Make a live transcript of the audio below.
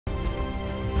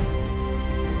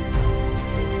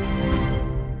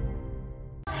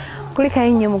kulika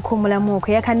nnyo mukumulamu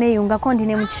okwo yakaneeyungako ndi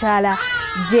ne mukyala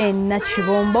Jane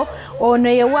Nakibombo ono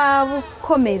ye wa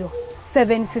Bukomero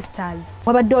 7 Sisters.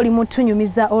 Wabadde oli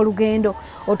mutunyumiza olugendo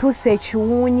otuuse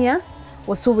ekiwuunya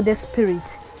osuubudde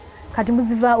spirit kati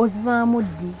ozivaamu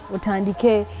ddi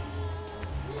otandike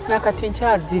nakati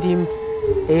nkyazirimu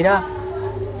era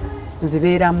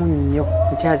nzibeeramu nnyo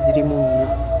nkyazirimu nnyo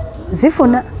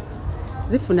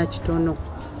zifuna kitono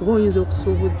kuba oyinza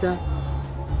okusuubuza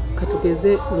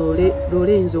katugeze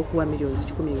loole eyinza okuwa miliyoni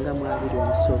 10 nga mu 2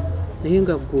 omusolo naye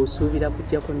nga gwe osuubira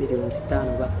kujjako miliyoni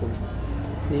 5 oba 10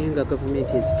 naye nga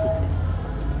gavumenti ezitudde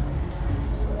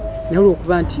naye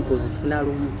olwokuba nti ozifuna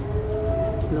lumu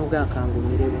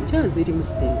n'ogaakangumirewo nkyazirimu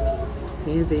spirit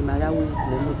ngenze Malawi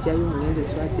nemujjayo ngenze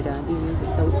Swaziland ngenze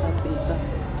South Africa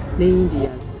ne India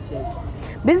nzijjayo.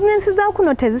 Bizinensi za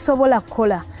kuno tezisobola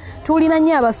kukola. Tulina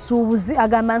nnyo abasuubuzi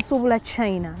agamba nsuubula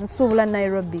China, nsuubula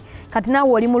Nairobi. Kati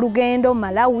naawe oli mu lugendo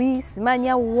Malawi,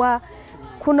 simanya wa.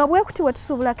 Kuno bwe kuti we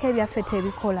tusuubulako ebyaffe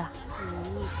tebikola.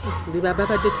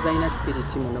 Babadde tebalina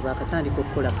spirit muno bakatandika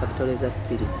okukola factory za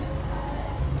spirit.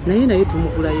 Naye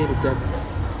tumugulayo Lugazi.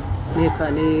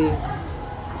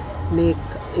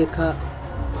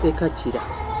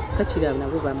 Kachira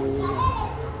nabo bamuyina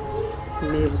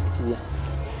ne Busia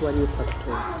waliyo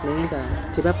factory naye nga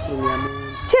tebafulumya mu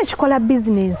ki ekikola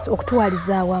business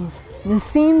okutwaliza awamu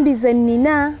nsimbi ze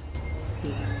nnina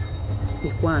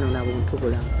mikwano n'abuntu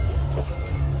bulamu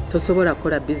tosobola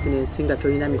kukola business nga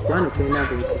tolina mikwano tolina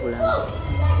buntu bulamu.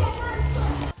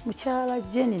 Mukyala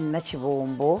Jane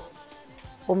Nakibombo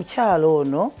omukyalo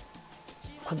ono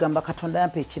kwagamba Katonda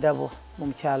yampa ekirabo mu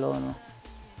mukyalo ono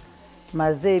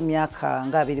maze emyaka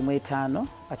nga 25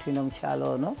 atulina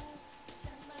omukyalo ono.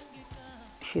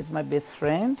 She's my best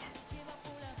friend.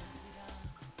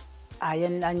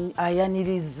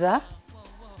 Ayaniriza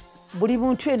buli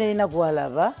muntu yenna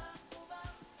gwalaba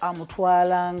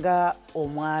amutwalanga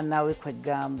omwana we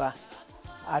kwegamba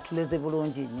atuleze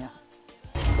bulungi nnyo.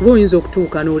 Kuba oyinza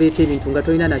okutuuka n'oleeta ebintu nga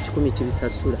tolina na 10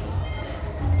 kibisasula.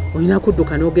 Olina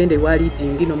kudduka n'ogenda ewa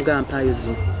leading n'omugampaayo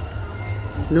zino.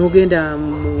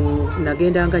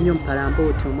 Nagendanga nnyo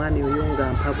Mpalambooti omwami oyo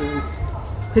nga mpa bubi.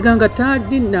 Peganga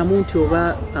tadi na muntu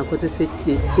oba akozese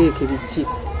cheeke biki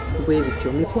bwe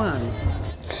bityo mikwano.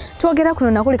 Twogera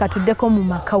kuno nakuleka tuddeko mu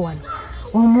maka wano.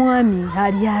 Omwami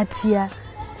ali atya?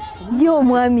 Ye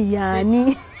omwami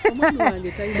yani? Omwami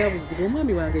wange talina buzibu.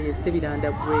 Omwami wange yesse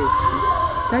biranda Grace.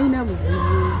 Talina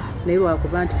buzibu. Naye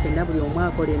lwakuba nti ffenna buli omu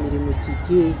akola emirimu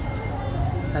gye.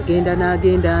 Agenda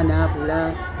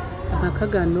n'abula. Amaka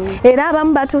gano. Era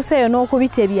abamu batuuseeyo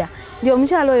n'okubitebya. Nti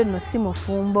omukyalo oyo nno si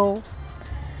mufumbo.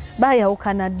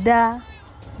 Bayawukana dda.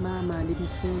 Mama ndi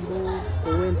mufumbo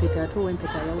owempeta ate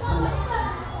owempeta yawukana.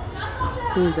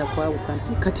 Sinza kwawukana.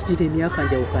 Kati gira emyaka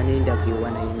njawukana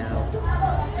endagewa naye naawe.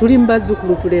 Tuli mu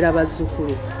bazzukulu tulera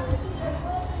bazzukulu.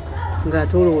 Nga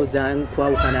tolowooza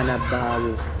kwawukana na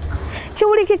bbaawo.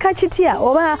 Kiwulikika kitya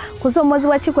oba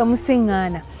kusoomozebwa ki kwe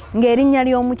musiŋŋaana ng'erinnya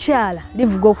ly'omukyala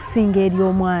livuga okusinga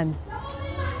ery'omwami?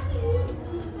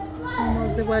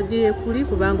 Kusoomozebwa gye kuli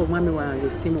kubanga omwami wange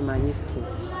si mumanyifu.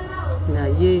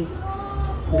 Naye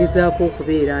ngezaako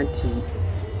okubeera nti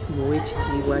muwe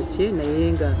ekitiibwa kye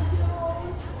naye nga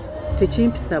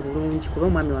tekimpisa bulungi kuba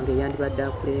omwami wange yandibadde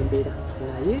akulembera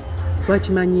naye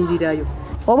twakimanyirirayo.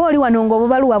 Oba oli wano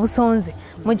ng'obubaluwa busonze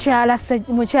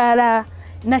mukyala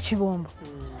Nakibombo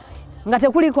nga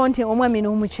tekuliko nti omwami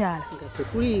n'omukyala nga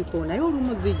tekuliko naye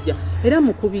olumuzijja era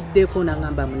mukubiddeko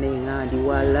nangamba muneŋŋandi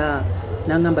wala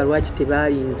nangamba lwaki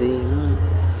tebaayinzeemu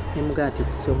nemugaa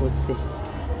tekisobose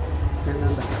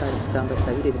nangamba kagamba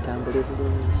sabire bitambule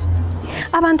bulungi.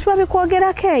 Abantu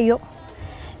babikwogerako eyo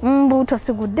mbu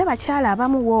tosigudde bakyala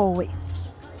abamu woowe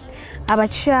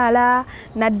abakyala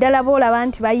naddala boolaba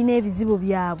nti balina ebizibu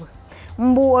byabwe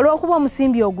mbu olw'okuba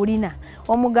omusimbi ogulina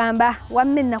omugamba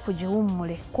wamme ennaku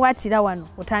giwummule kwatira wano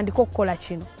otandika okukola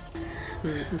kino.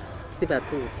 Si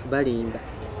batuufu balimba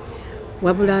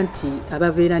wabula nti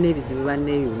ababeera n'ebizibu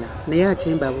banneeyuna naye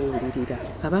ate mbabuulirira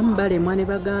abamu balemwa ne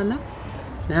bagaana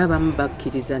naye abamu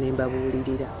bakkiriza ne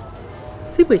mbabuulirira.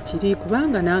 Si bwe kiri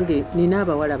kubanga nange nina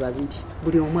abawala 2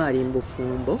 buli omu ali mu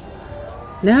bufumbo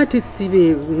naye ate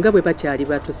sibe nga bwe bakyali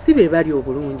bato sibe bali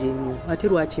obulungi ennyo ate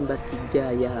lwaki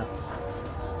mbasijjaayo abo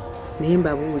naye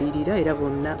mbabuulirira era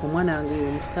bonna omwana wange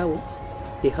omusawo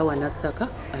Hawa Nasaka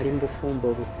ali mu bufumbo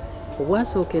bwe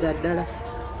obwasookera ddala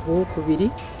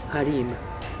obwokubiri Halima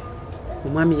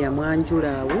omwami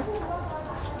yamwanjula awo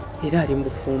era ali mu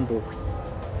bufumbo bwe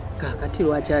kaakati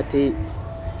lwaki ate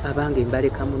abange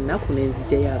mbaleka mu nnaku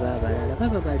n'enzijjayo aba abalala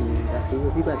baba balimba ebyo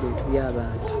biba bintu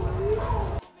by'abantu.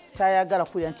 Tayagala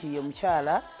kulya nti ye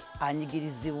omukyala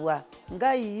anyigirizibwa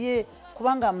nga ye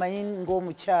kubanga amanyi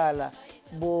ng'omukyala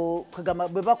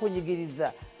bwe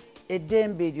bakunyigiriza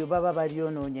eddembe eryo baba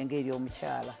balyonoonye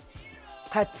ng'ery'omukyala.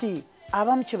 Kati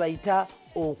abamu kye bayita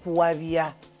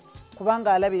okuwabya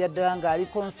kubanga alabira ddala ng'ali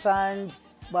concerned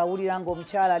bw'awulira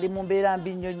ng'omukyala ali mu mbeera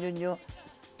mbi nnyonnyonnyo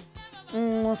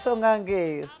mu nsonga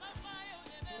ng'eyo.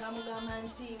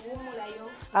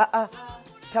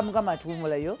 Tamugamba nti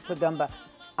wumulayo kwegamba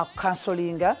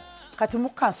akukansolinga. Kati mu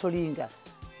kansolinga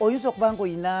oyinza okuba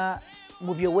ng'olina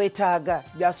mu bye weetaaga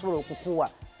by'asobola okukuwa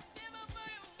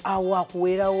awo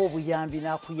akuweerawo obuyambi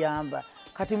n'akuyamba.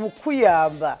 Kati mu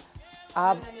kuyamba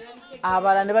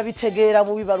abalala ne babitegeera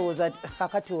bubi balowooza nti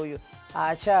kakati oyo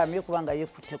akyamye kubanga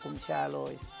yekutte ku mukyalo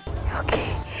oyo.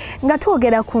 Nga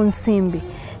twogera ku nsimbi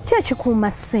ki ekikuuma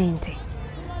ssente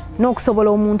n'okusobola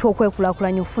omuntu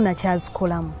okwekulaakulanya ofuna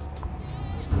kyazikolamu?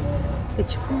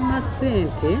 Ekikuuma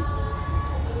ssente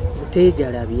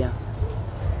buteejalabya.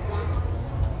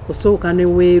 Osooka ne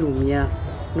weerumya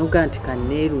noga nti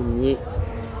kanneerumye.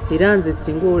 Era nze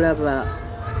singa olaba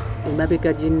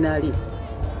emabega gye nnali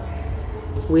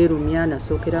weerumya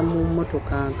nasookera mu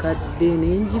mmotoka nkadde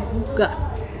nengivuga.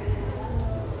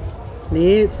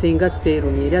 Naye singa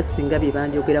seerumya era singa bye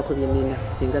banjogerako bye nnina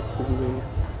singa sibirina.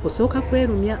 Osooka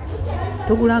kwerumya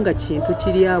togulanga kintu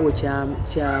kiri awo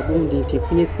kya bundi nti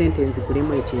nfunye ssente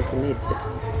nzigulemu ekintu nedda.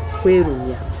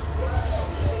 Kwerumya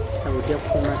awojja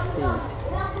kukuuma ssente.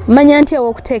 Manya nti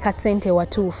okuteeka ssente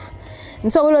watuufu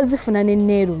nsobola ozifuna ne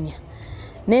nneerumya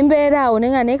nembeera awo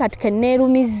nenga naye kati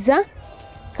kenneerumizza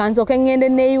kanzooke ngende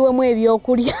neeyiwemu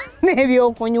ebyokulya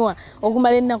n'ebyokunywa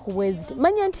okumala ennaku bweziti.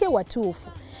 Manya nti ewatuufu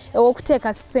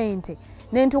okuteeka ssente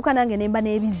nentuuka nange nemba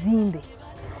n'ebizimbe.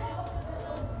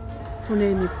 Funa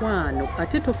emikwano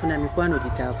ate tofuna mikwano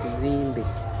gitaakuzimbe.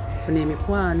 Funa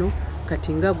emikwano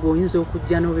kati nga gwe oyinza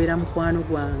okujja n'obeera mukwano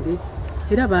gwange.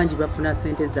 Era bangi bafuna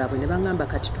ssente zaabwe ne bangamba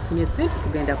kati tufunye ssente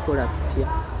tugenda kukola tutya.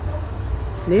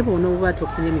 Naye bw'onooba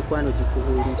tofunye mikwano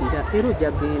gikubuulirira era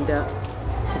ojja genda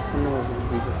kufuna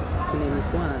obuzibu. Funa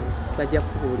emikwano bajja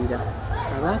kubuulira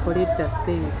abaakola edda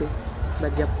ssente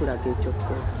bajja kukulaga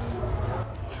ekyokukola.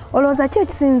 Olowooza ki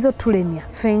ekisinza otulemya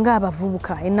ffe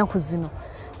ng'abavubuka ennaku zino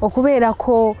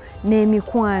okubeerako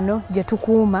n'emikwano gye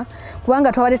tukuuma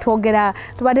kubanga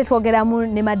tubadde twogeramu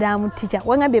ne madamu tica.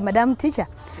 Wangambye madamu tica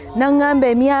naŋŋamba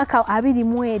emyaka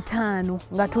 25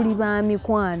 nga tuli ba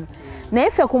mikwano. Naye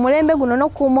ffe ku mulembe guno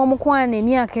n'okukuuma omukwano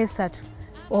emyaka 3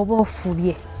 oba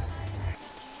ofubye.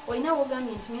 Olina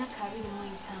wogambye nti myaka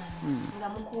 25 nga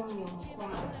mukuumye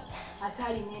omukwano ate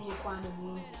alina emikwano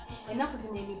mingi. Ennaku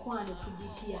zino emikwano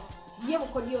tugitya. Ye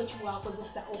bukodyo ki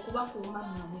bwakozesa okubakuuma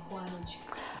mu mikwano gye?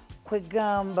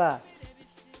 Kwegamba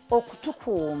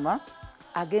okutukuuma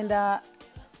agenda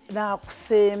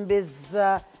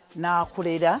n'akusembeza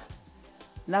n'akulera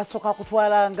n'asooka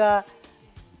kutwalanga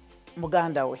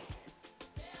muganda we.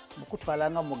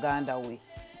 Mukutwalanga muganda we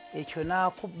ekyo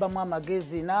n'akubbamu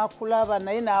amagezi n'akulaba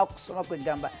naye n'akusoma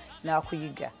kwegamba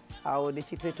n'akuyiga. Awo ne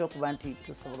kitweta okuba nti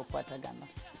tusobola okukwatagana.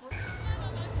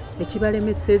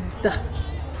 Ekibalemesezza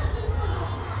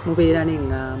mubeera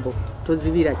n'eŋŋambo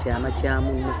tozibira kyama kya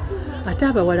munne. Ate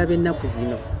abawala b'ennaku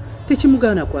zino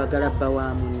tekimugaana kwagala bba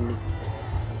wa munne.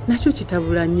 Nakyo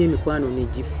kitabula nnyo emikwano ne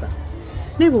gifa.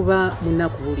 Ne bw'oba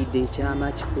munnakubuulidde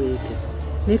ekyama kikweke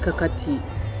naye kakati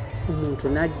omuntu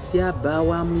n'ajja bba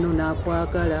wa munno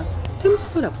n'akwagala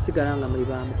temusobola kusigala nga muli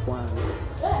ba mukwano.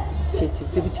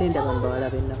 Kyekizibu kyendaba mu bawala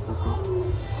b'ennaku zino.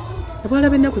 Abawala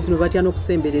b'ennaku zino batya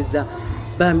n'okusembereza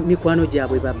ba mikwano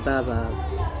gyabwe babba baabwe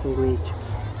olw'ekyo.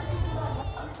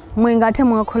 Mwe ng'ate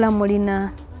mwakola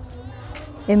mulina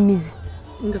emizi?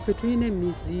 Nga ffe tulina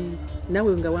emizi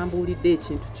nawe nga wambuulidde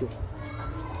ekintu kyo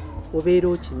obeera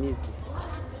okimizi.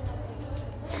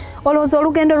 Olowooza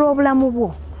olugendo lw'obulamu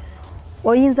bwo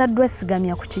oyinza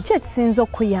ddwesigamya ku kiki ekisinza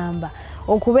okuyamba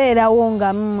okubeerawo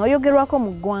nga oyogerwako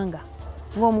mu ggwanga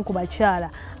ng'omu ku bakyala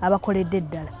abakoledde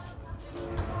eddala?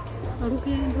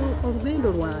 Olugendo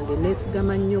lwange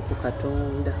neesigama nnyo ku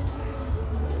Katonda.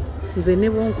 Nze ne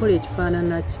bw'onkola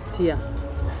ekifaanana kitya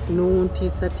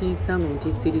n'ontiisatiisa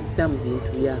ng'ontiisirizza mu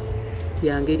bintu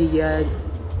bya ngeri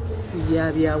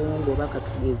ya byawongo oba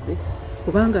katugeze.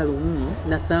 Kubanga lumu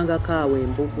nasangako awo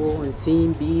embogo,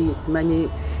 nsimbi, simanye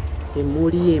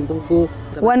emmuli, embogo.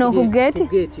 Wano ku geeti?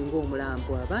 Ku geeti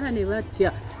ng'omulambo. Abaana ne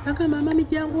batya. Bagamba mami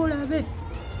jangu olabe.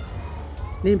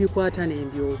 Ne mbikwata ne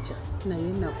mbyokya.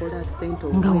 Naye nakola ssente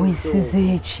nga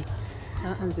weesize eki?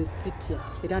 Nze sitya.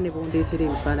 Era ne bondeetera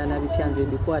ebifaanana bitya nze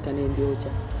mbikwata ne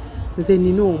mbyokya. Nze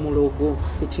nina omulogo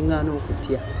ekiŋŋaana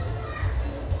okutya.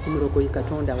 Omulogo ye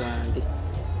Katonda wange.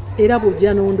 Era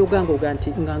bw'ojja n'ondoga ng'oga nti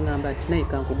nga ŋŋamba nti naye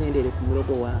kankugendere ku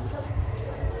mulogo wange.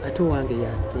 ate wange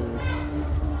yasinga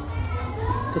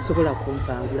tosobola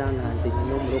kumpangula nga nze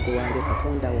nina omulogo wange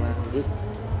Katonda wange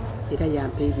era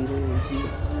yampa ebirungi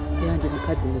era ndi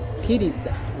mukazi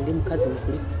mukkiriza ndi mukazi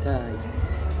mukristaayo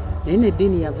naye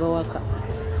neddiini yava waka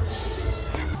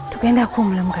tugenda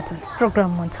kuwumulamu katono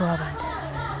program Omuntu w'abantu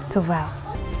tovaawo